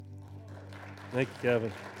Thank you,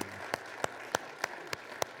 Kevin.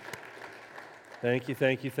 Thank you,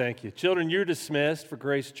 thank you, thank you. Children, you're dismissed for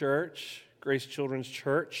Grace Church, Grace Children's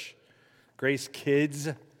Church, Grace Kids.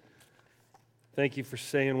 Thank you for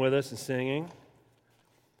staying with us and singing.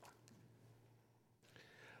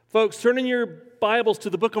 Folks, turn in your Bibles to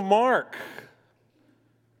the book of Mark.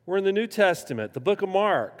 We're in the New Testament, the book of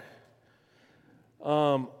Mark.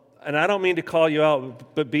 And I don't mean to call you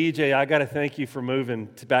out, but BJ, I got to thank you for moving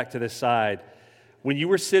back to this side. When you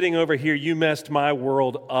were sitting over here, you messed my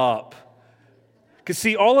world up. Because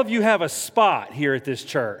see, all of you have a spot here at this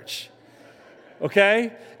church,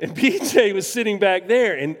 okay? And BJ was sitting back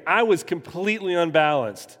there, and I was completely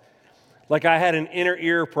unbalanced, like I had an inner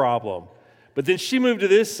ear problem. But then she moved to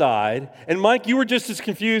this side, and Mike, you were just as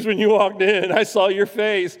confused when you walked in. I saw your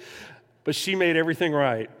face, but she made everything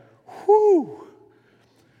right. Whew!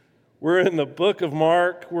 We're in the book of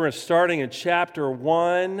Mark. We're starting in chapter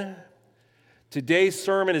 1. Today's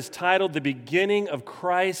sermon is titled, The Beginning of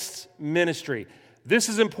Christ's Ministry. This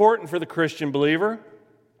is important for the Christian believer.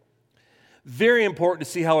 Very important to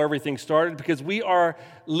see how everything started because we are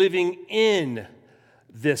living in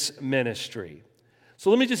this ministry. So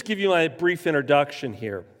let me just give you my brief introduction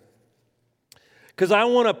here. Because I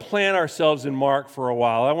want to plant ourselves in Mark for a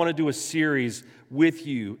while. I want to do a series with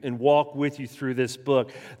you and walk with you through this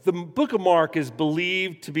book. The book of Mark is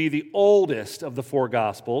believed to be the oldest of the four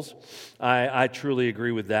Gospels. I truly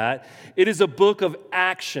agree with that. It is a book of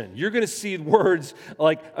action. You're going to see words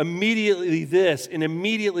like immediately this and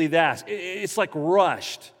immediately that. It's like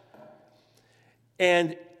rushed.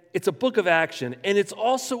 And it's a book of action. And it's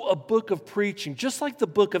also a book of preaching. Just like the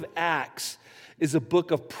book of Acts is a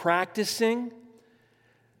book of practicing,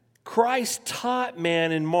 Christ taught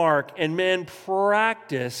man in Mark, and man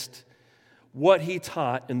practiced what he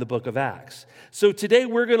taught in the book of Acts. So today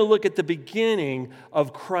we're going to look at the beginning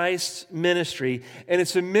of Christ's ministry, and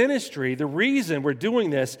it's a ministry, the reason we're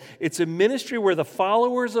doing this, it's a ministry where the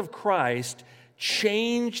followers of Christ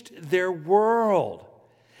changed their world.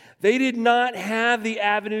 They did not have the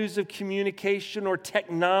avenues of communication or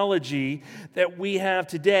technology that we have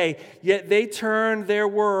today, yet they turned their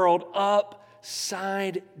world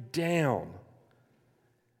upside down.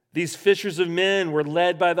 These fishers of men were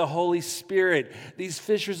led by the Holy Spirit. These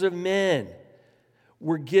fishers of men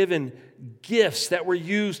were given gifts that were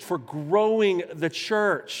used for growing the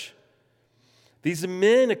church. These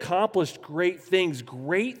men accomplished great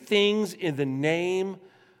things in the name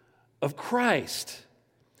of Christ.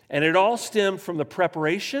 And it all stemmed from the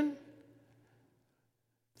preparation,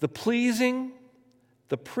 the pleasing,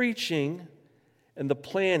 the preaching, and the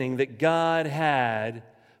planning that God had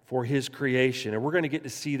for His creation. And we're going to get to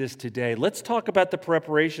see this today. Let's talk about the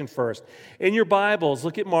preparation first. In your Bibles,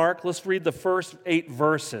 look at Mark. Let's read the first 8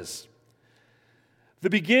 verses. The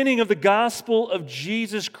beginning of the gospel of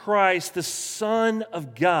Jesus Christ, the Son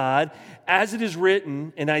of God, as it is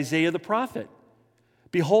written in Isaiah the prophet.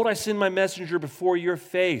 Behold, I send my messenger before your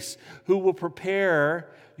face, who will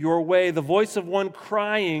prepare your way, the voice of one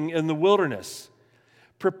crying in the wilderness.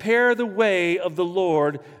 Prepare the way of the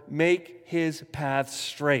Lord, make his path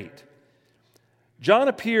straight. John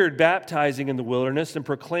appeared baptizing in the wilderness and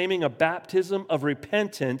proclaiming a baptism of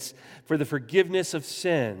repentance for the forgiveness of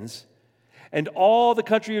sins. And all the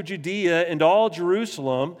country of Judea and all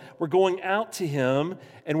Jerusalem were going out to him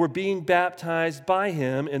and were being baptized by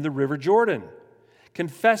him in the river Jordan,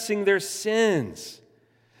 confessing their sins.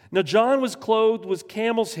 Now John was clothed with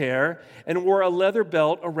camel's hair and wore a leather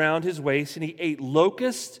belt around his waist, and he ate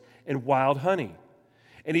locusts and wild honey.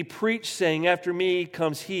 And he preached, saying, After me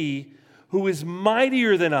comes he who is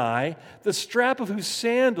mightier than I, the strap of whose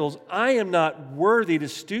sandals I am not worthy to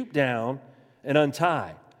stoop down and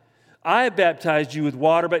untie. I have baptized you with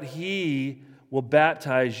water, but he will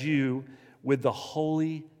baptize you with the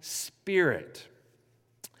Holy Spirit.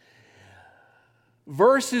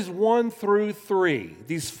 Verses 1 through 3,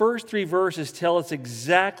 these first 3 verses tell us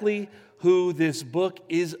exactly who this book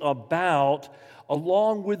is about,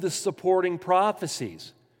 along with the supporting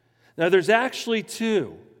prophecies. Now, there's actually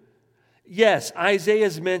 2. Yes, Isaiah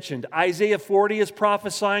is mentioned. Isaiah 40 is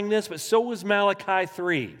prophesying this, but so is Malachi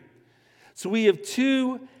 3. So we have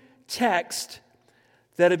 2 texts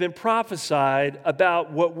that have been prophesied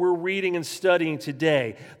about what we're reading and studying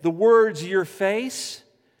today. The words, your face,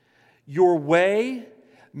 your way,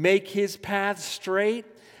 make his path straight.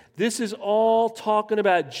 This is all talking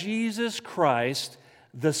about Jesus Christ,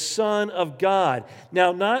 the Son of God.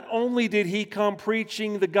 Now, not only did he come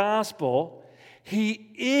preaching the gospel, he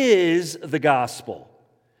is the gospel.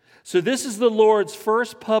 So this is the Lord's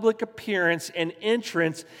first public appearance and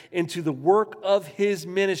entrance into the work of his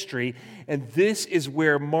ministry, and this is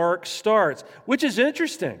where Mark starts, which is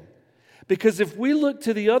interesting. Because if we look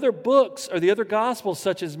to the other books or the other Gospels,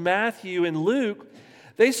 such as Matthew and Luke,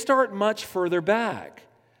 they start much further back.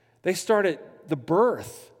 They start at the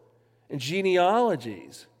birth and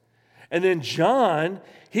genealogies. And then John,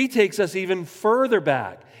 he takes us even further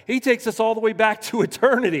back. He takes us all the way back to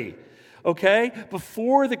eternity, okay?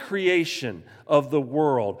 Before the creation of the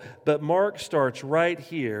world. But Mark starts right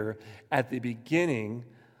here at the beginning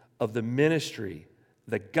of the ministry,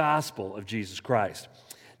 the gospel of Jesus Christ.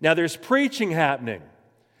 Now, there's preaching happening.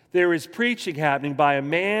 There is preaching happening by a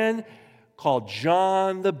man called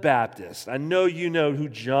John the Baptist. I know you know who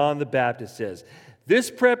John the Baptist is. This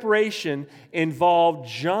preparation involved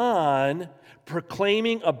John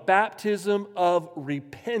proclaiming a baptism of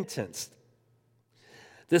repentance.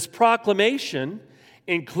 This proclamation,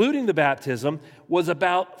 including the baptism, was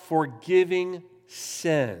about forgiving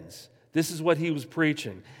sins. This is what he was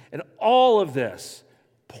preaching. And all of this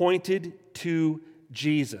pointed to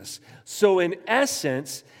Jesus. So in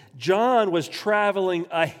essence, John was traveling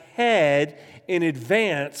ahead in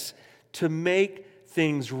advance to make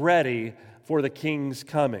things ready for the king's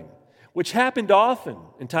coming, which happened often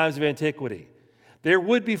in times of antiquity. There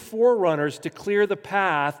would be forerunners to clear the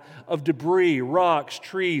path of debris, rocks,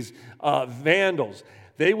 trees, vandals.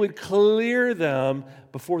 They would clear them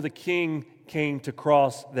before the king came to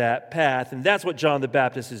cross that path. And that's what John the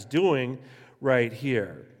Baptist is doing right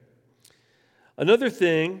here. Another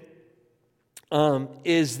thing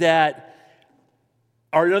is that,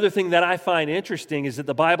 or another thing that I find interesting is that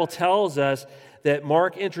the Bible tells us that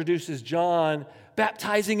Mark introduces John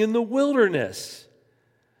baptizing in the wilderness.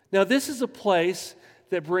 Now, this is a place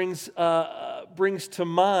that brings to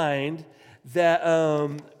mind that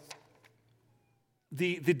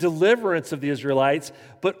the deliverance of the Israelites,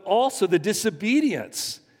 but also the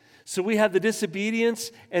disobedience. So we have the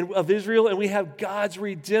disobedience of Israel, and we have God's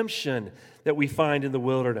redemption that we find in the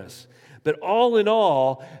wilderness. But all in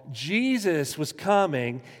all, Jesus was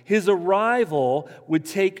coming. His arrival would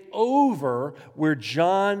take over where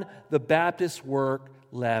John the Baptist's work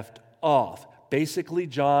left off. Basically,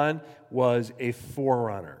 John was a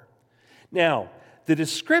forerunner. Now, the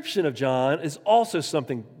description of John is also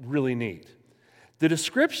something really neat. The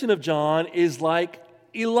description of John is like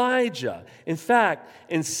Elijah. In fact,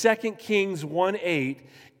 in 2 Kings 1:8,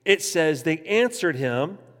 it says, they answered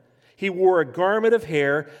him. He wore a garment of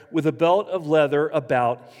hair with a belt of leather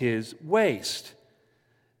about his waist,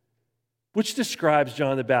 which describes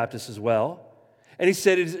John the Baptist as well. And he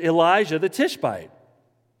said, it is Elijah the Tishbite.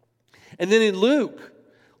 And then in Luke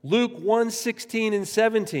 1:16 and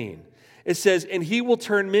 17, it says, and he will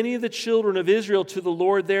turn many of the children of Israel to the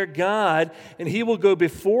Lord their God, and he will go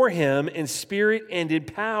before him in spirit and in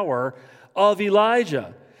power of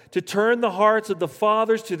Elijah, to turn the hearts of the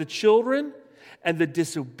fathers to the children, and the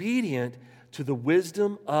disobedient to the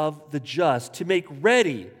wisdom of the just, to make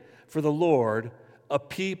ready for the Lord a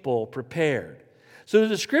people prepared. So the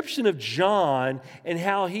description of John and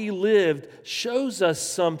how he lived shows us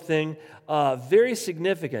something very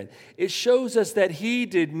significant. It shows us that he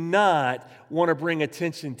did not want to bring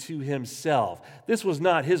attention to himself. This was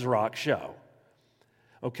not his rock show.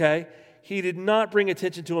 Okay? He did not bring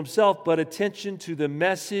attention to himself, but attention to the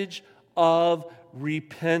message of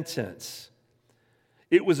repentance.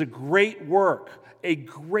 It was a great work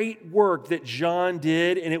that John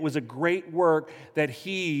did, and it was a great work that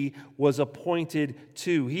he was appointed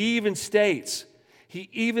to. He even states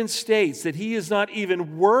that he is not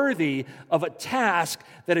even worthy of a task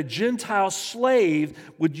that a Gentile slave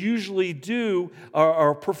would usually do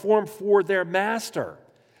or perform for their master.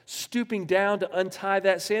 Stooping down to untie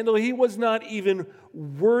that sandal, he was not even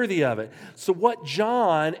worthy of it. So what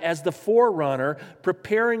John, as the forerunner,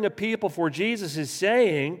 preparing a people for Jesus, is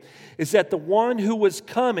saying is that the one who was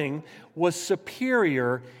coming was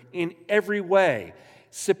superior in every way.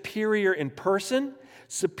 Superior in person,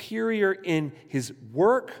 superior in his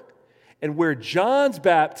work, and where John's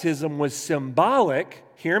baptism was symbolic,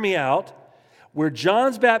 hear me out, where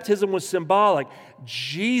John's baptism was symbolic,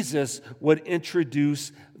 Jesus would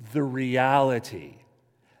introduce the reality.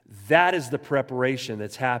 That is the preparation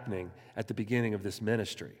that's happening at the beginning of this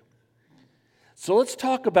ministry. So let's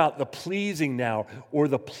talk about the pleasing now, or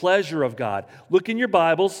the pleasure of God. Look in your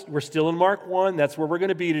Bibles. We're still in Mark 1. That's where we're going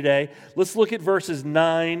to be today. Let's look at verses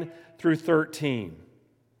 9 through 13.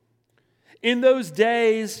 In those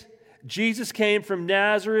days, Jesus came from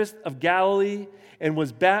Nazareth of Galilee and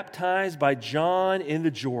was baptized by John in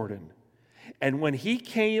the Jordan. And when he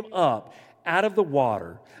came up out of the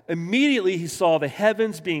water, immediately he saw the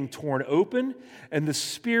heavens being torn open and the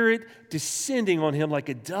Spirit descending on him like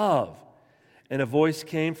a dove. And a voice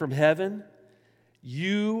came from heaven,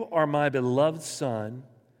 "You are my beloved Son.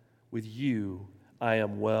 With you I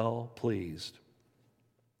am well pleased."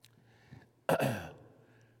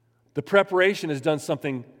 The preparation has done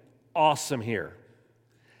something awesome here.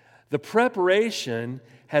 The preparation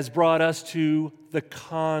has brought us to the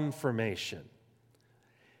confirmation.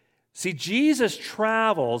 See, Jesus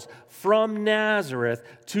travels from Nazareth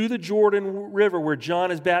to the Jordan River where John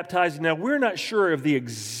is baptized. Now, we're not sure of the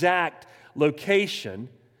exact location.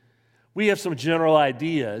 We have some general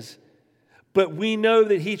ideas, but we know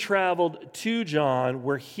that he traveled to John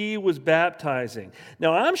where he was baptizing.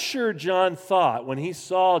 Now, I'm sure John thought when he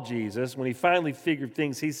saw Jesus, when he finally figured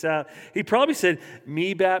things out, he probably said,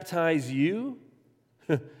 "Me baptize you?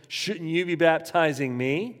 Shouldn't you be baptizing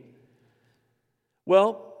me?"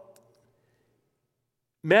 Well,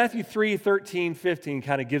 Matthew 3, 13, 15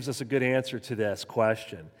 kind of gives us a good answer to this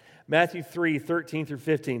question. Matthew 3, 13 through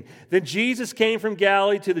 15. Then Jesus came from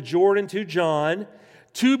Galilee to the Jordan to John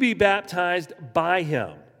to be baptized by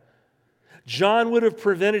him. John would have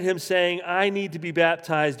prevented him saying, "I need to be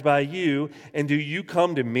baptized by you, and do you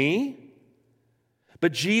come to me?"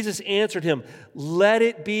 But Jesus answered him, "Let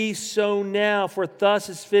it be so now, for thus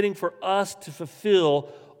is fitting for us to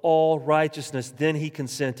fulfill all righteousness." Then he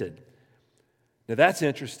consented. Now that's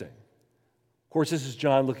interesting. Of course, this is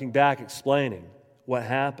John looking back, explaining what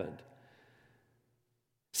happened.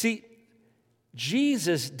 See,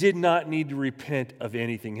 Jesus did not need to repent of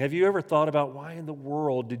anything. Have you ever thought about why in the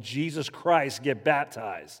world did Jesus Christ get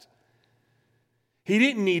baptized? He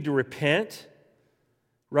didn't need to repent,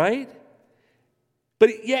 right?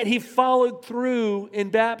 But yet he followed through in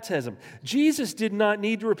baptism. Jesus did not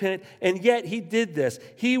need to repent, and yet he did this.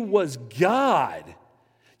 He was God,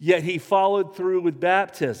 yet he followed through with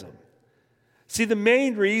baptism. See, the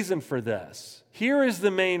main reason for this, here is the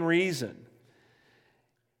main reason.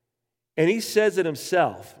 And he says it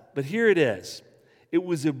himself, but here it is. It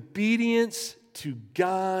was obedience to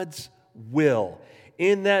God's will.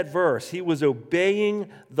 In that verse, he was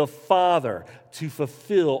obeying the Father to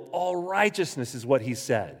fulfill all righteousness, is what he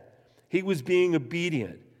said. He was being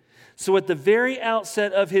obedient. So at the very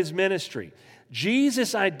outset of his ministry,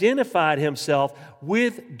 Jesus identified himself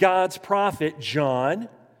with God's prophet, John.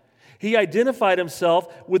 He identified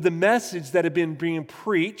himself with the message that had been being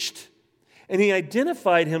preached, and he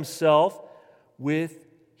identified himself with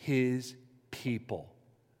his people.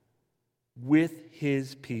 With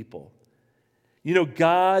his people. You know,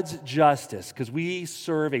 God's justice, because we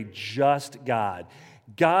serve a just God,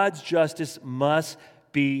 God's justice must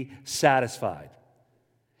be satisfied.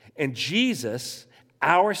 And Jesus,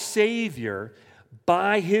 our Savior,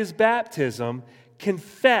 by his baptism,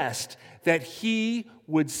 confessed that he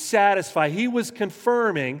would satisfy. He was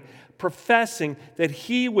confirming, professing that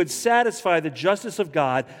he would satisfy the justice of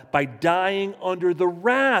God by dying under the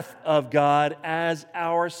wrath of God as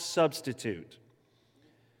our substitute.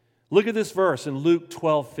 Look at this verse in Luke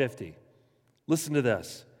 12:50. Listen to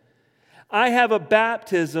this. I have a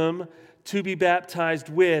baptism to be baptized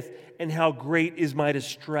with, and how great is my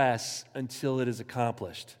distress until it is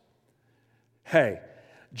accomplished. Hey,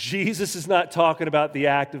 Jesus is not talking about the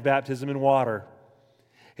act of baptism in water.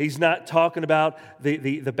 He's not talking about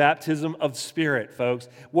the baptism of the Spirit, folks.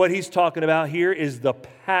 What he's talking about here is the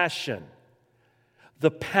passion.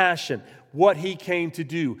 The passion, what he came to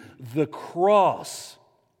do, the cross.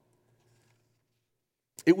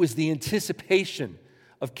 It was the anticipation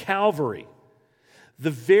of Calvary.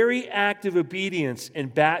 The very act of obedience in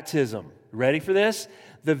baptism. Ready for this?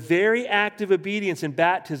 The very act of obedience in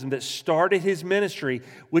baptism that started his ministry,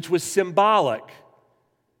 which was symbolic.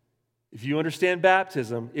 If you understand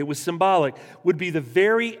baptism, it was symbolic, would be the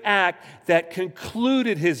very act that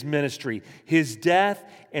concluded his ministry, his death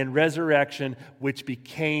and resurrection, which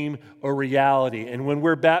became a reality. And when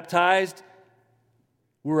we're baptized,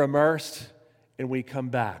 we're immersed and we come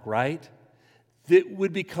back, right? That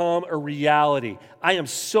would become a reality. I am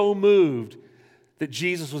so moved that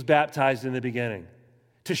Jesus was baptized in the beginning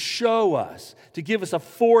to show us, to give us a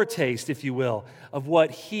foretaste, if you will, of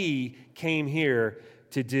what he came here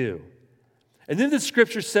to do. And then the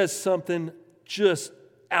scripture says something just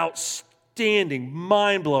outstanding,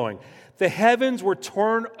 mind-blowing. The heavens were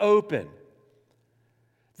torn open.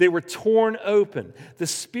 They were torn open. The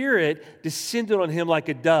Spirit descended on him like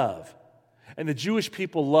a dove. And the Jewish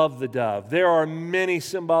people love the dove. There are many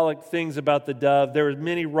symbolic things about the dove. There are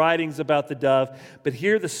many writings about the dove. But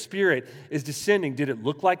here the Spirit is descending. Did it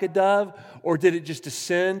look like a dove or did it just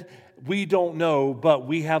descend? We don't know, but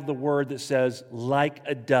we have the word that says like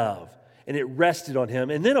a dove. and it rested on him.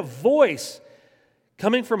 And then a voice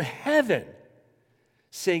coming from heaven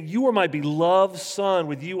saying, "You are my beloved Son,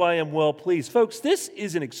 with you I am well pleased." Folks, this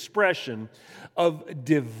is an expression of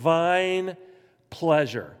divine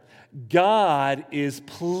pleasure. God is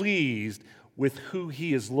pleased with who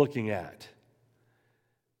he is looking at.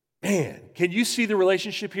 Man, can you see the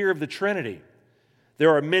relationship here of the Trinity?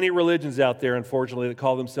 There are many religions out there, unfortunately, that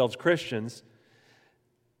call themselves Christians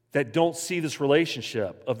that don't see this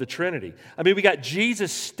relationship of the Trinity. I mean, we got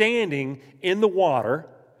Jesus standing in the water.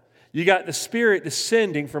 You got the Spirit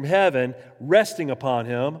descending from heaven, resting upon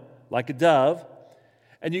him like a dove.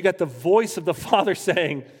 And you got the voice of the Father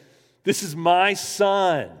saying, "This is my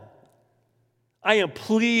Son. I am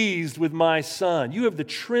pleased with my Son." You have the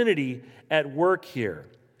Trinity at work here.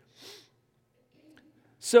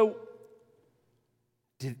 So,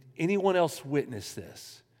 did anyone else witness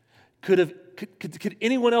this? Could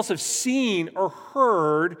anyone else have seen or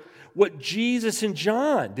heard what Jesus and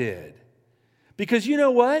John did? Because you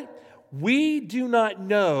know what? We do not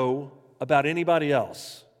know about anybody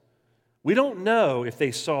else. We don't know if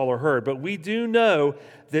they saw or heard, but we do know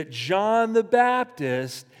that John the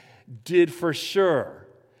Baptist did for sure.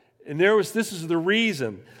 And this is the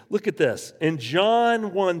reason. Look at this. In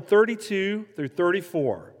John 1:32 through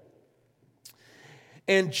 34.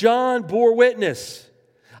 "And John bore witness.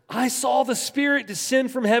 I saw the Spirit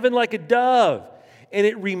descend from heaven like a dove, and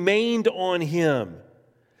it remained on him.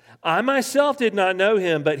 I myself did not know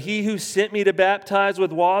him, but he who sent me to baptize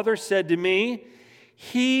with water said to me,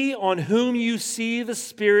 'He on whom you see the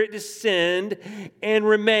Spirit descend and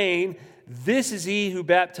remain, this is he who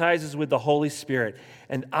baptizes with the Holy Spirit.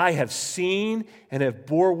 And I have seen and have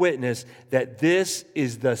bore witness that this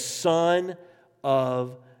is the Son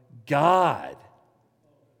of God.'"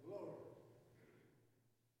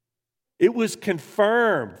 It was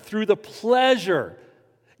confirmed through the pleasure,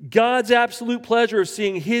 God's absolute pleasure of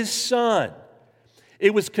seeing his Son.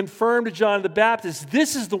 It was confirmed to John the Baptist,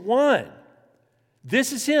 this is the one.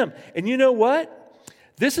 This is him. And you know what?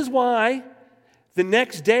 This is why the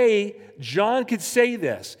next day John could say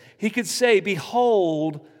this. He could say,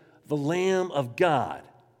 "Behold the Lamb of God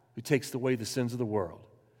who takes away the sins of the world."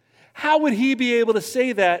 How would he be able to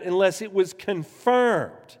say that unless it was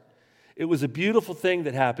confirmed? It was a beautiful thing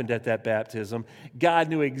that happened at that baptism. God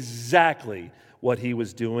knew exactly what he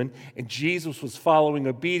was doing, and Jesus was following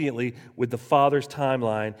obediently with the Father's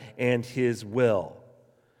timeline and his will.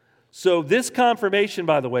 So this confirmation,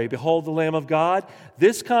 by the way, "Behold the Lamb of God,"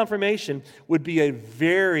 this confirmation would be a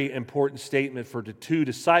very important statement for the two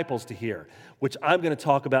disciples to hear, which I'm going to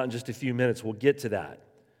talk about in just a few minutes. We'll get to that.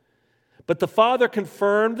 But the Father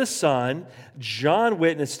confirmed the Son, John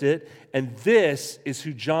witnessed it, and this is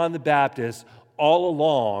who John the Baptist all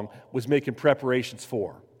along was making preparations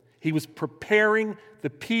for. He was preparing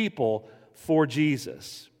the people for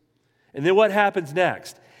Jesus. And then what happens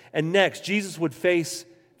next? And next, Jesus would face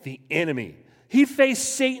the enemy. He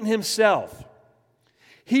faced Satan himself.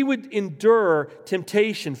 He would endure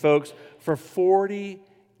temptation, folks, for 40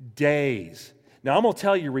 days. Now, I'm going to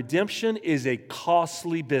tell you, redemption is a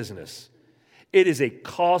costly business. It is a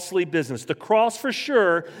costly business. The cross for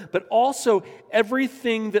sure, but also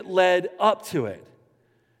everything that led up to it.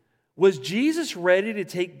 Was Jesus ready to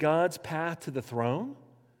take God's path to the throne?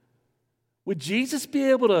 Would Jesus be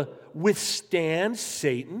able to withstand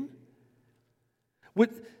Satan?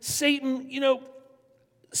 Would Satan,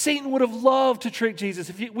 Satan would have loved to trick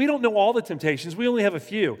Jesus. We don't know all the temptations. We only have a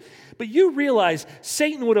few. But you realize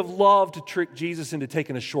Satan would have loved to trick Jesus into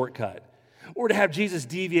taking a shortcut or to have Jesus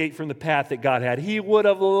deviate from the path that God had. He would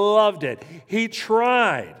have loved it. He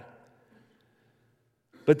tried.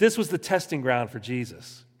 But this was the testing ground for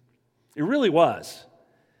Jesus. It really was.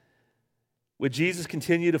 Would Jesus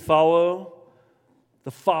continue to follow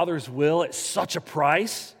the Father's will at such a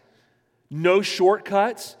price? No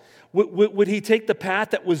shortcuts? Would he take the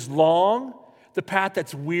path that was long, the path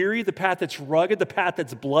that's weary, the path that's rugged, the path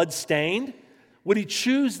that's blood-stained? Would he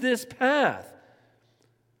choose this path?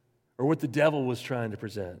 Or what the devil was trying to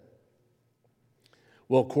present?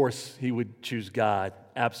 Well, of course, he would choose God.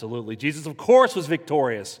 Absolutely. Jesus, of course, was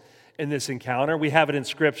victorious in this encounter. We have it in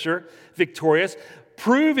Scripture, victorious,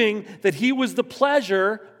 proving that he was the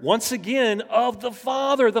pleasure, once again, of the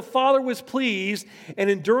Father. The Father was pleased, and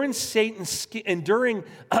enduring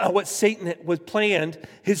what Satan was planned,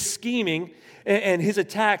 his scheming and his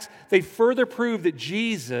attacks, they further prove that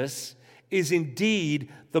Jesus is indeed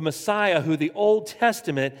the Messiah who the Old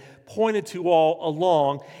Testament pointed to all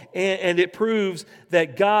along, and it proves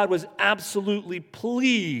that God was absolutely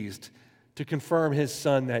pleased to confirm his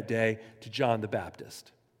Son that day to John the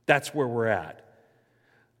Baptist. That's where we're at.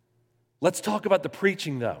 Let's talk about the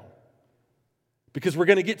preaching, though. because we're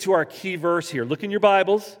going to get to our key verse here. Look in your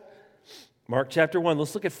Bibles, Mark chapter 1.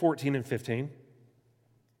 Let's look at 14 and 15.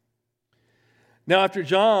 Now, after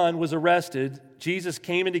John was arrested, Jesus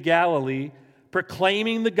came into Galilee,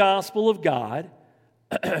 proclaiming the gospel of God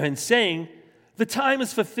and saying, "The time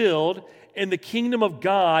is fulfilled and the kingdom of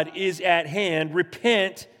God is at hand.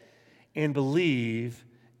 Repent and believe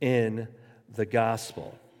in the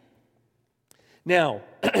gospel." Now,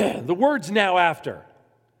 the words "now after."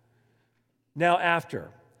 Now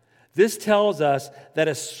after. This tells us that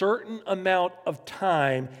a certain amount of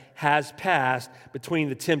time has passed between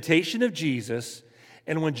the temptation of Jesus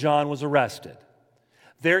and when John was arrested.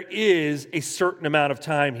 There is a certain amount of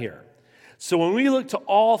time here. So when we look to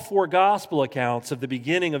all four gospel accounts of the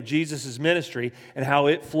beginning of Jesus' ministry and how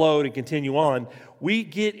it flowed and continue on, we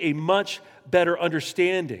get a much better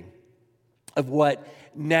understanding of what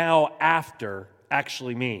now after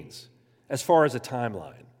actually means as far as a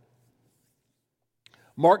timeline.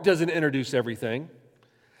 Mark doesn't introduce everything.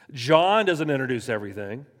 John doesn't introduce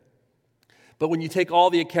everything. But when you take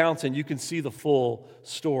all the accounts in, you can see the full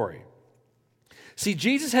story. See,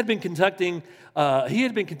 Jesus had been conducting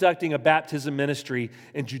a baptism ministry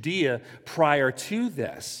in Judea prior to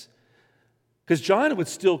this, because John was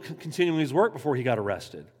still continuing his work before he got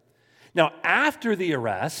arrested. Now, after the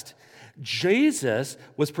arrest, Jesus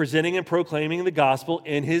was presenting and proclaiming the gospel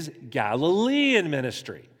in his Galilean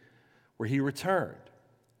ministry, where he returned.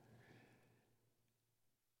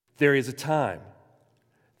 There is a time.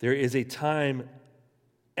 There is a time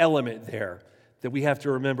element there that we have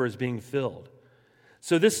to remember as being filled.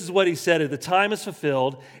 So this is what he said: "The time is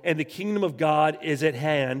fulfilled and the kingdom of God is at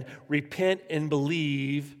hand. Repent and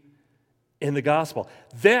believe in the gospel."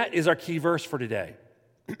 That is our key verse for today.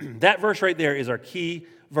 That verse right there is our key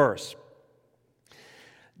verse.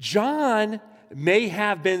 John may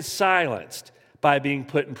have been silenced by being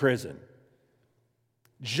put in prison.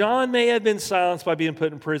 John may have been silenced by being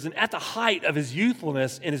put in prison at the height of his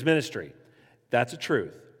youthfulness in his ministry. That's a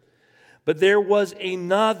truth. But there was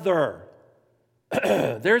another.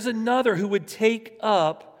 There's another who would take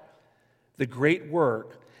up the great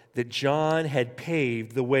work that John had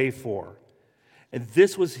paved the way for. And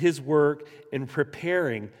this was his work in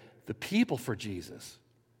preparing the people for Jesus.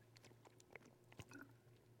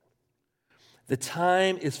 The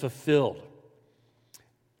time is fulfilled.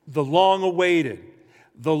 The long-awaited,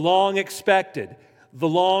 the long-expected, the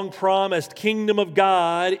long-promised kingdom of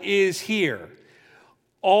God is here.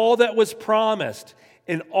 All that was promised,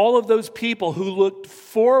 and all of those people who looked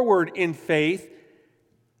forward in faith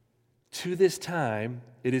to this time,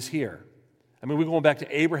 it is here. I mean, we're going back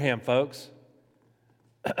to Abraham, folks.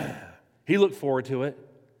 He looked forward to it.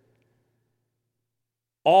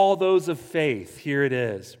 All those of faith, here it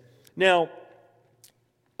is. Now,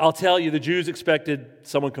 I'll tell you, the Jews expected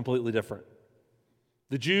someone completely different.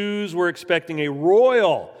 The Jews were expecting a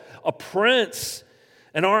royal, a prince,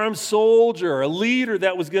 an armed soldier, a leader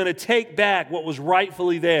that was going to take back what was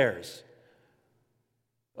rightfully theirs.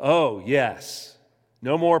 Oh, yes.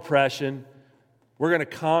 No more oppression. We're going to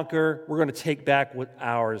conquer. We're going to take back what's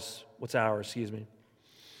ours.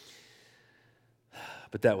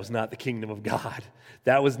 But that was not the kingdom of God.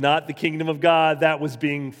 That was not the kingdom of God that was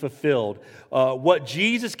being fulfilled. What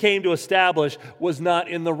Jesus came to establish was not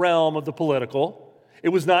in the realm of the political. It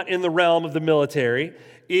was not in the realm of the military.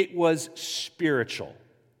 It was spiritual.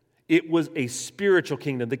 It was a spiritual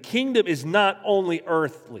kingdom. The kingdom is not only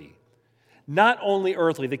earthly. Not only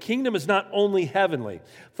earthly. The kingdom is not only heavenly.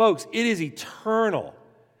 Folks, it is eternal.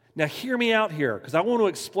 Now hear me out here, because I want to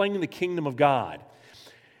explain the kingdom of God.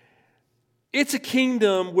 It's a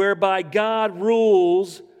kingdom whereby God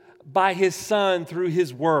rules by his Son through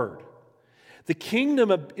his word. The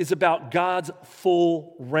kingdom is about God's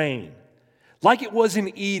full reign. Like it was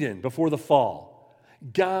in Eden before the fall.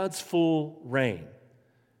 God's full reign.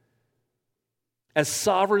 As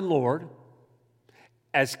sovereign Lord,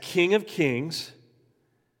 as King of Kings,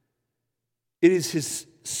 it is his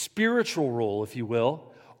spiritual rule, if you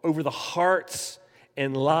will, over the hearts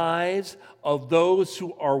and lives of those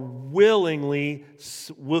who willingly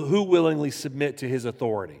submit to his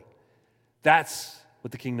authority. That's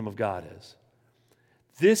what the kingdom of God is.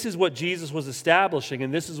 This is what Jesus was establishing,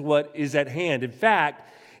 and this is what is at hand. In fact,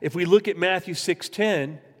 if we look at Matthew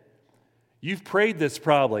 6:10, you've prayed this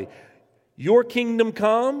probably. Your kingdom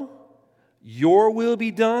come, your will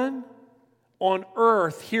be done on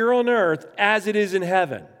earth, here on earth, as it is in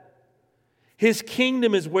heaven. His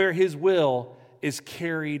kingdom is where his will is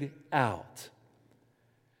carried out.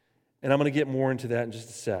 And I'm going to get more into that in just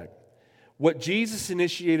a sec. What Jesus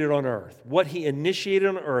initiated on earth,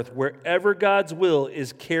 wherever God's will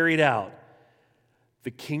is carried out,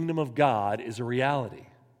 The kingdom of God is a reality.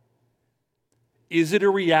 Is it a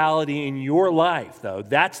reality in your life, though?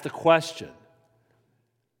 That's the question.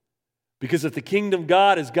 Because if the kingdom of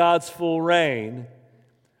God is God's full reign,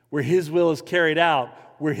 where His will is carried out,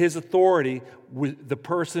 where His authority, the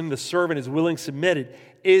person, the servant is willing, submitted,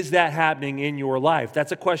 is that happening in your life?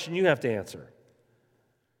 That's a question you have to answer.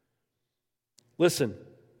 Listen,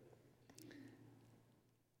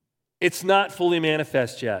 it's not fully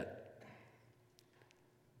manifest yet.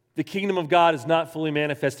 The kingdom of God is not fully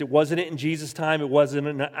manifest. It wasn't in Jesus' time. It wasn't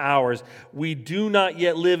in ours. We do not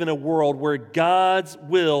yet live in a world where God's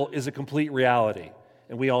will is a complete reality.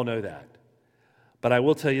 And we all know that. But I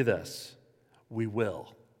will tell you this. We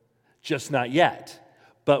will. Just not yet,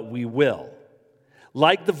 but we will.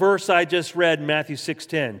 Like the verse I just read in Matthew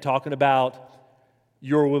 6:10, talking about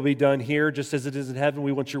your will be done here, just as it is in heaven.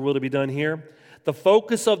 We want your will to be done here. The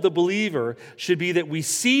focus of the believer should be that we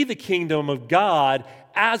see the kingdom of God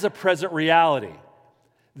as a present reality.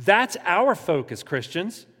 That's our focus,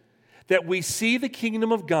 Christians, that we see the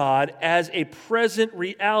kingdom of God as a present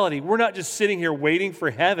reality. We're not just sitting here waiting for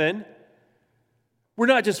heaven. We're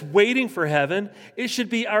not just waiting for heaven. It should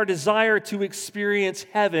be our desire to experience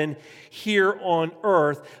heaven here on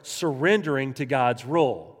earth, surrendering to God's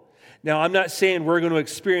rule. Now, I'm not saying we're going to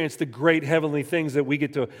experience the great heavenly things that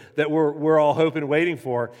we're all hoping and waiting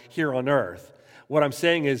for here on earth. What I'm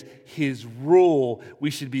saying is His rule we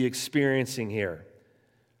should be experiencing here.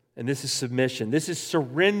 And this is submission. This is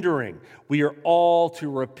surrendering. We are all to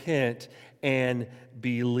repent and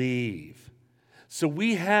believe. So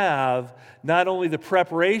we have not only the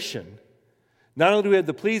preparation, not only do we have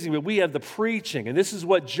the pleasing, but we have the preaching. And this is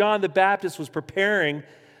what John the Baptist was preparing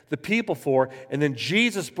the people for, and then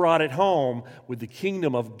Jesus brought it home with the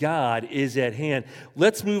kingdom of God is at hand.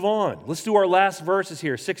 Let's move on. Let's do our last verses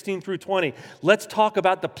here, 16 through 20. Let's talk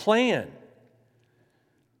about the plan.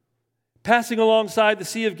 Passing alongside the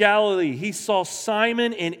Sea of Galilee, he saw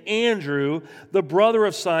Simon and Andrew, the brother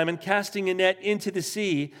of Simon, casting a net into the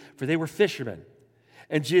sea, for they were fishermen.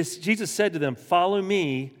 And Jesus said to them, "Follow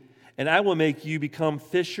me, and I will make you become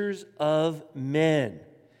fishers of men."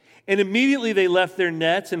 And immediately they left their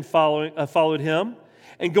nets and followed him.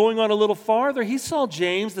 And going on a little farther, he saw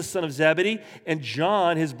James, the son of Zebedee, and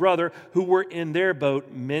John, his brother, who were in their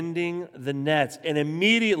boat mending the nets. And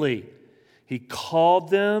immediately he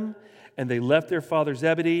called them, and they left their father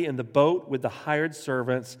Zebedee in the boat with the hired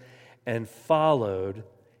servants and followed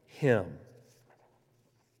him.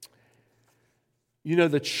 You know,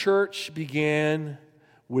 the church began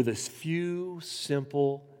with a few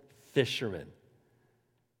simple fishermen.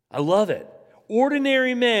 I love it.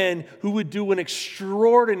 Ordinary men who would do an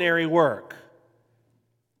extraordinary work.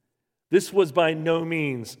 This was by no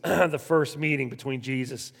means the first meeting between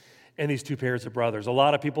Jesus and these two pairs of brothers. A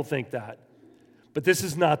lot of people think that. But this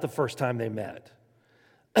is not the first time they met.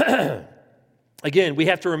 Again, we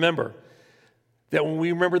have to remember that when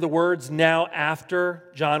we remember the words now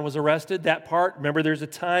after John was arrested, that part, remember there's a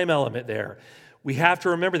time element there. We have to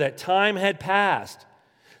remember that time had passed.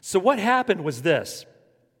 So what happened was this.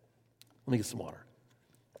 Let me get some water.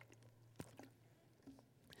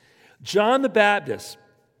 John the Baptist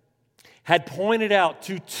had pointed out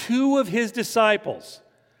to two of his disciples,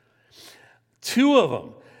 two of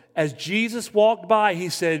them, as Jesus walked by, he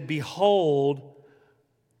said, "Behold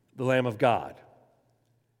the Lamb of God."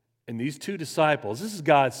 And these two disciples, this is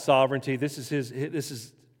God's sovereignty, this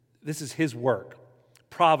is his work,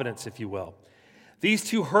 providence, if you will. These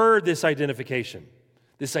two heard this identification,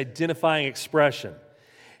 this identifying expression.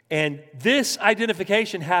 And this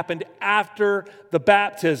identification happened after the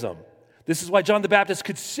baptism. This is why John the Baptist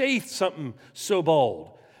could say something so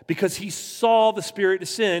bold, because he saw the Spirit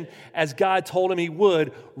descend as God told him he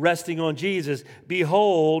would, resting on Jesus.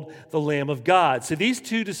 Behold, the Lamb of God. So these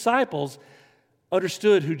two disciples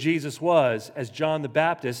understood who Jesus was as John the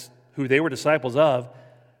Baptist, who they were disciples of,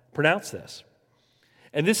 pronounced this.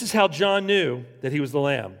 And this is how John knew that he was the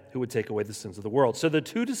Lamb who would take away the sins of the world. So the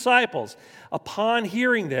two disciples, upon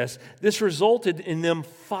hearing this resulted in them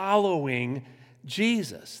following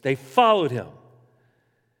Jesus. They followed him.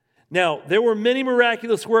 Now, there were many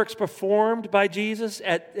miraculous works performed by Jesus,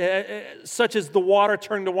 such as the water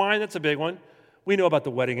turning to wine. That's a big one. We know about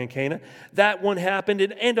the wedding in Cana. That one happened,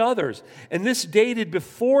 and others. And this dated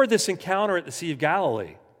before this encounter at the Sea of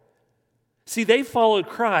Galilee. See, they followed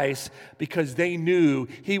Christ because they knew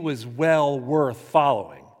he was well worth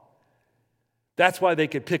following. That's why they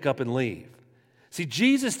could pick up and leave. See,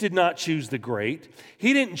 Jesus did not choose the great.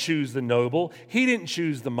 He didn't choose the noble. He didn't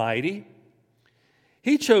choose the mighty.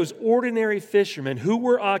 He chose ordinary fishermen who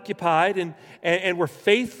were occupied and were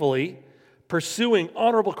faithfully pursuing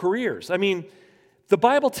honorable careers. I mean, The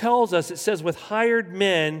Bible tells us, it says, with hired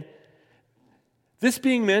men, this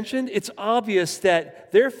being mentioned, it's obvious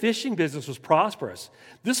that their fishing business was prosperous.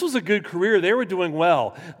 This was a good career. They were doing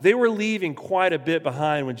well. They were leaving quite a bit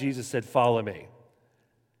behind when Jesus said, "Follow me."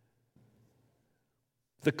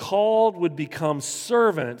 The called would become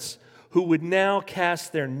servants who would now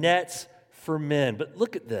cast their nets for men. But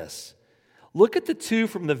look at this. Look at the two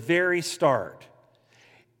from the very start.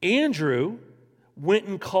 Andrew went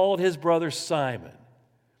and called his brother Simon.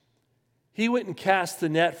 He went and cast the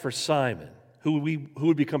net for Simon, who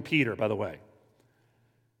would become Peter, by the way.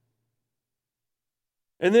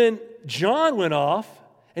 And then John went off,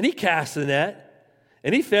 and he cast the net,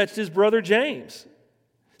 and he fetched his brother James.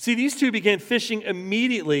 See, these two began fishing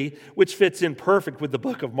immediately, which fits in perfect with the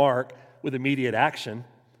book of Mark, with immediate action.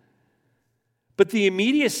 But the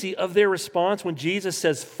immediacy of their response when Jesus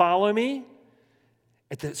says, "Follow me,"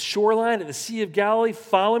 at the shoreline, at the Sea of Galilee,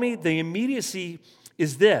 "Follow me," the immediacy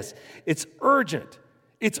is this. It's urgent.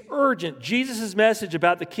 It's urgent. Jesus' message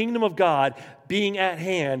about the kingdom of God being at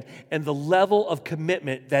hand and the level of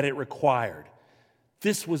commitment that it required.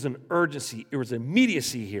 This was an urgency. There was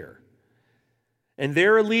immediacy here. And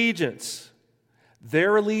their allegiance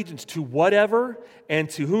to whatever and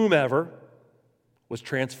to whomever was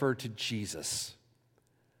transferred to Jesus,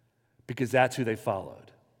 because that's who they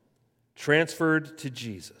followed. Transferred to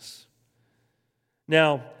Jesus.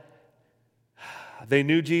 Now, they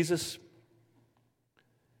knew Jesus.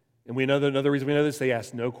 And we know that another reason we know this, they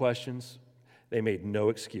asked no questions. They made no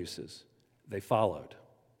excuses. They followed.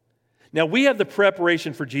 Now, we have the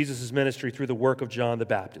preparation for Jesus' ministry through the work of John the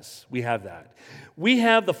Baptist. We have that. We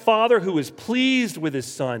have the Father who is pleased with his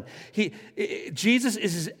Son. Jesus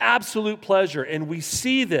is his absolute pleasure, and we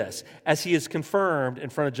see this as he is confirmed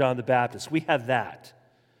in front of John the Baptist. We have that.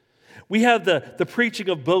 We have the preaching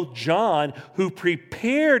of both John, who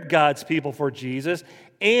prepared God's people for Jesus,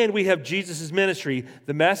 and we have Jesus' ministry.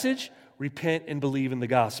 The message, repent and believe in the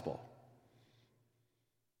gospel.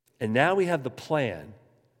 And now we have the plan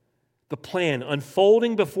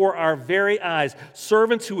unfolding before our very eyes.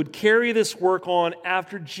 Servants who would carry this work on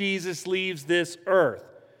after Jesus leaves this earth.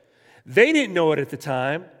 They didn't know it at the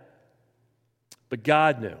time, but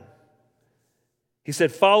God knew. He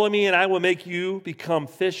said, "Follow me and I will make you become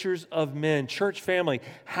fishers of men." Church family,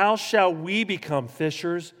 how shall we become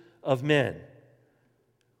fishers of men?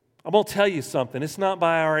 I'm going to tell you something. It's not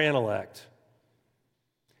by our intellect.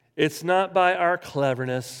 It's not by our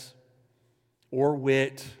cleverness or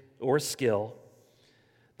wit or skill.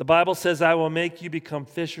 The Bible says, "I will make you become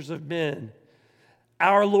fishers of men."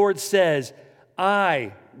 Our Lord says,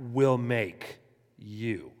 "I will make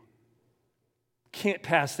you." Can't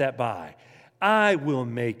pass that by. I will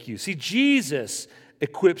make you. See, Jesus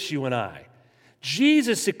equips you and I.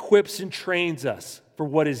 Jesus equips and trains us for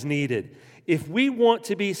what is needed. If we want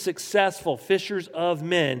to be successful fishers of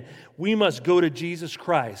men, we must go to Jesus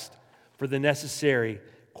Christ for the necessary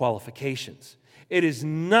qualifications. It is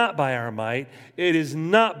not by our might. It is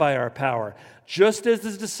not by our power. Just as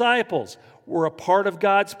the disciples were a part of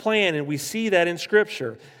God's plan, and we see that in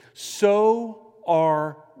Scripture, so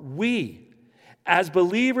are we. As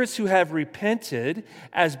believers who have repented,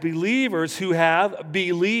 as believers who have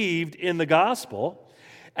believed in the gospel,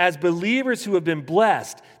 as believers who have been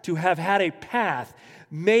blessed to have had a path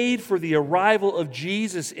made for the arrival of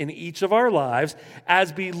Jesus in each of our lives,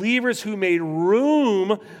 as believers who made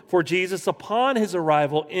room for Jesus upon his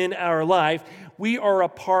arrival in our life, we are a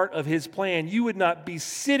part of his plan. You would not be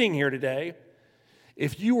sitting here today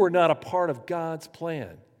if you were not a part of God's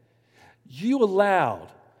plan. You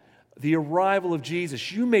allowed the arrival of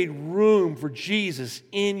Jesus. You made room for Jesus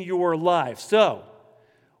in your life. So,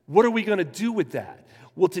 what are we going to do with that?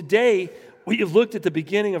 Well, today, we have looked at the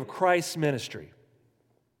beginning of Christ's ministry.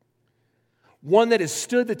 One that has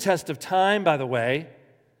stood the test of time, by the way,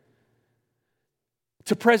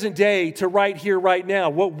 to present day, to right here, right now.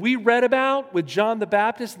 What we read about with John the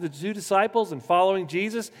Baptist and the two disciples and following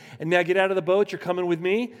Jesus, and now get out of the boat, you're coming with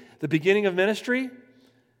me, the beginning of ministry,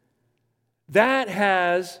 that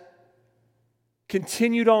has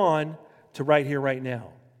continued on to right here, right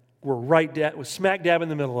now. We're smack dab in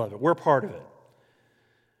the middle of it. We're part of it.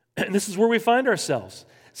 And this is where we find ourselves.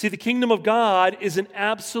 See, the kingdom of God is an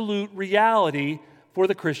absolute reality for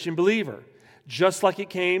the Christian believer, just like it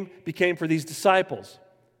became for these disciples.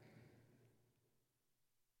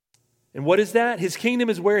 And what is that? His kingdom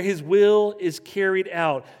is where his will is carried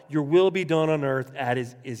out. Your will be done on earth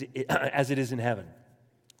as it is in heaven.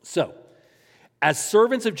 So, as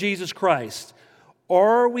servants of Jesus Christ,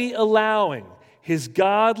 are we allowing his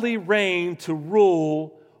godly reign to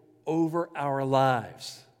rule over our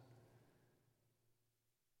lives?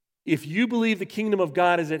 If you believe the kingdom of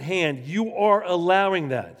God is at hand, you are allowing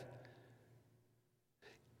that.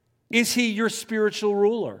 Is he your spiritual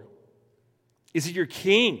ruler? Is he your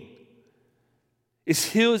king? Is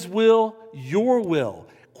his will your will?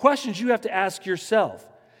 Questions you have to ask yourself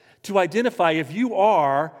to identify if you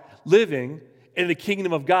are living in the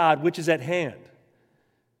kingdom of God, which is at hand.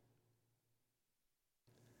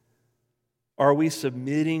 Are we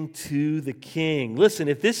submitting to the king? Listen,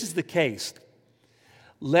 if this is the case,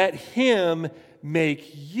 let him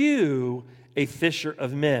make you a fisher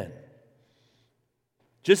of men.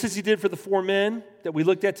 Just as he did for the 4 men that we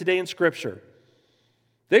looked at today in Scripture.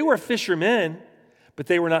 They were fishermen, but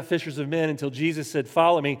they were not fishers of men until Jesus said,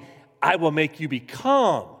 "Follow me, I will make you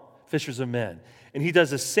become fishers of men." And he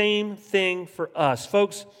does the same thing for us.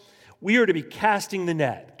 Folks, we are to be casting the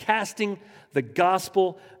net, casting the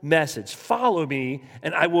gospel message. Follow me,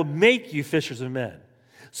 and I will make you fishers of men.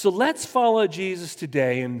 So let's follow Jesus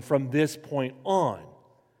today and from this point on.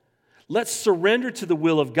 Let's surrender to the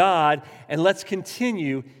will of God and let's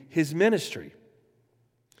continue his ministry.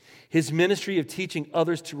 His ministry of teaching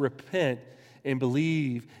others to repent and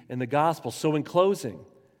believe in the gospel. So in closing,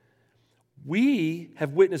 we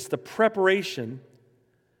have witnessed the preparation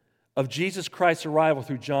of Jesus Christ's arrival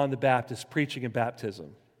through John the Baptist preaching and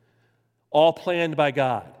baptism, all planned by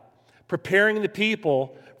God, preparing the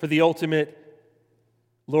people for the ultimate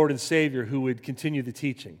Lord and Savior who would continue the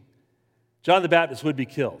teaching. John the Baptist would be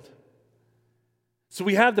killed. So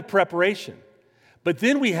we have the preparation, but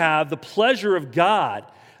then we have the pleasure of God,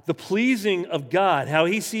 the pleasing of God, how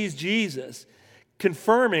he sees Jesus,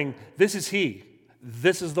 confirming this is he,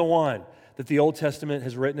 this is the one that the Old Testament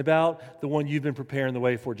has written about, the one you've been preparing the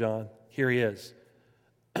way for, John. Here he is.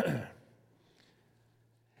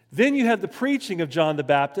 Then you have the preaching of John the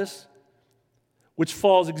Baptist, which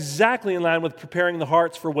falls exactly in line with preparing the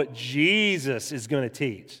hearts for what Jesus is going to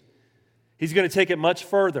teach. He's going to take it much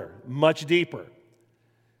further, much deeper.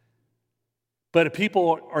 But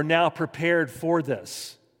people are now prepared for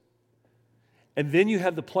this. And then you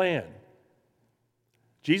have the plan.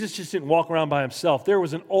 Jesus just didn't walk around by himself. There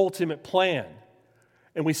was an ultimate plan.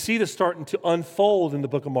 And we see this starting to unfold in the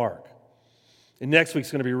book of Mark. And next week's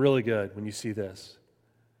going to be really good when you see this.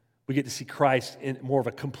 We get to see Christ in more of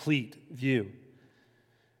a complete view.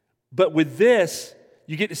 But with this,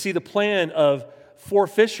 you get to see the plan of 4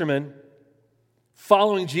 fishermen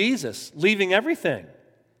following Jesus, leaving everything.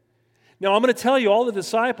 Now, I'm going to tell you, all the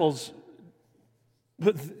disciples,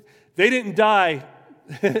 they didn't die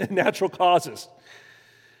natural causes.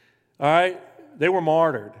 All right? They were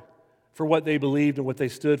martyred for what they believed and what they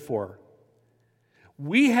stood for.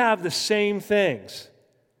 We have the same things.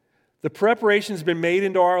 The preparation's been made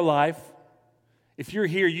into our life. If you're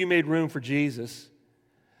here, you made room for Jesus.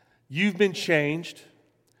 You've been changed.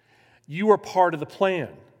 You are part of the plan.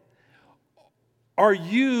 Are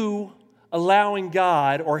you allowing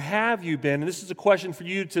God, or have you been, and this is a question for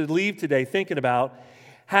you to leave today thinking about,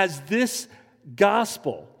 has this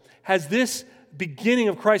gospel, has this beginning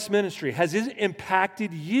of Christ's ministry, has it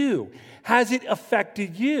impacted you? Has it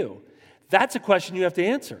affected you? That's a question you have to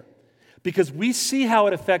answer. Because we see how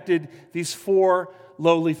it affected these 4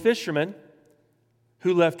 lowly fishermen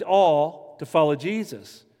who left all to follow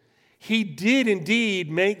Jesus. He did indeed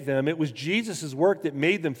make them. It was Jesus' work that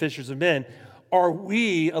made them fishers of men. Are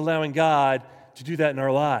we allowing God to do that in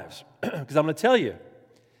our lives? Because I'm going to tell you,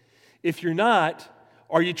 if you're not,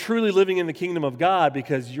 are you truly living in the kingdom of God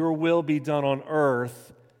because your will be done on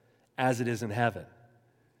earth as it is in heaven?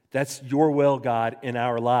 That's your will, God, in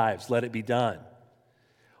our lives. Let it be done.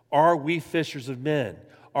 Are we fishers of men?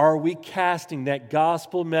 Are we casting that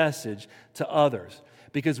gospel message to others?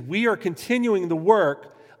 Because we are continuing the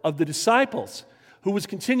work of the disciples, who was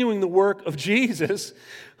continuing the work of Jesus,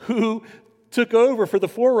 who took over for the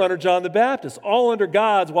forerunner, John the Baptist, all under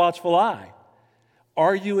God's watchful eye.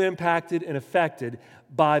 Are you impacted and affected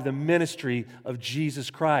by the ministry of Jesus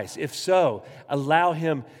Christ? If so, allow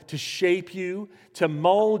him to shape you, to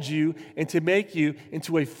mold you, and to make you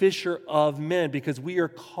into a fisher of men, because we are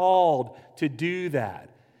called to do that.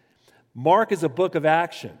 Mark is a book of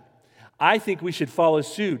action. I think we should follow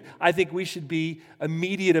suit. I think we should be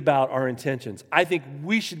immediate about our intentions. I think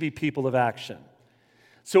we should be people of action.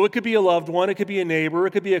 So it could be a loved one, it coworker, it could be a neighbor,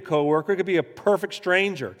 it could be a coworker, it could be a perfect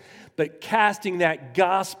stranger. But casting that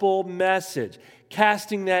gospel message,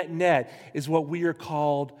 casting that net is what we are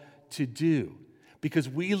called to do, because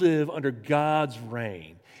we live under God's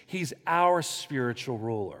reign. He's our spiritual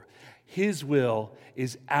ruler. His will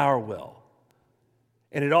is our will.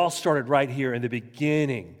 And it all started right here in the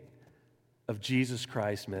beginning of Jesus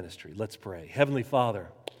Christ's ministry. Let's pray. Heavenly Father,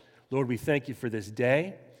 Lord, we thank you for this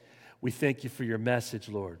day. We thank you for your message,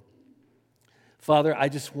 Lord. Father, I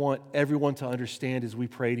just want everyone to understand as we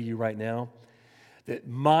pray to you right now that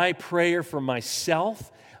my prayer for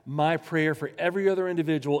myself, my prayer for every other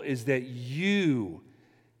individual is that you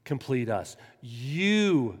complete us.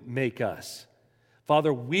 You make us.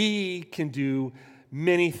 Father, we can do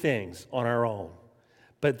many things on our own,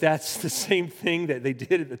 but that's the same thing that they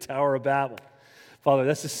did at the Tower of Babel. Father,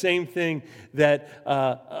 that's the same thing that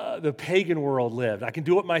the pagan world lived. I can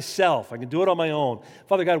do it myself. I can do it on my own.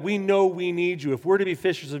 Father God, we know we need you. If we're to be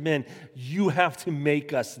fishers of men, you have to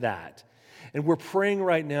make us that. And we're praying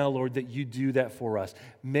right now, Lord, that you do that for us.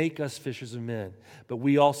 Make us fishers of men. But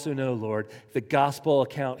we also know, Lord, the gospel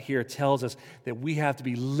account here tells us that we have to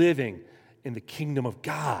be living in the kingdom of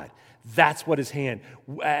God. That's what is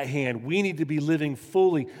at hand. We need to be living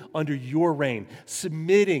fully under your reign,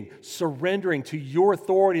 submitting, surrendering to your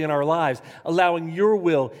authority in our lives, allowing your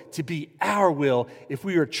will to be our will if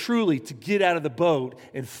we are truly to get out of the boat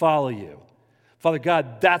and follow you. Father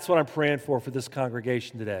God, that's what I'm praying for this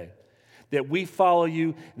congregation today. That we follow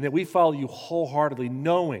you and that we follow you wholeheartedly,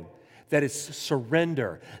 knowing that it's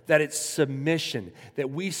surrender, that it's submission, that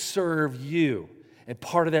we serve you. And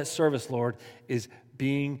part of that service, Lord, is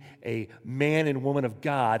being a man and woman of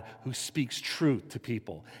God who speaks truth to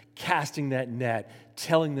people, casting that net,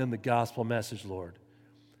 telling them the gospel message, Lord.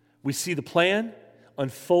 We see the plan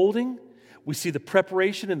unfolding. We see the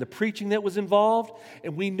preparation and the preaching that was involved,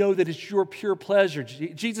 and we know that it's your pure pleasure.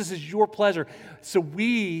 Jesus is your pleasure. So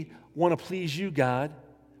we want to please you, God.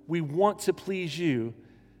 We want to please you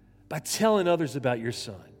by telling others about your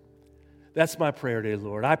Son. That's my prayer today,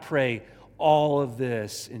 Lord. I pray all of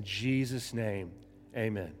this in Jesus' name.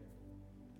 Amen.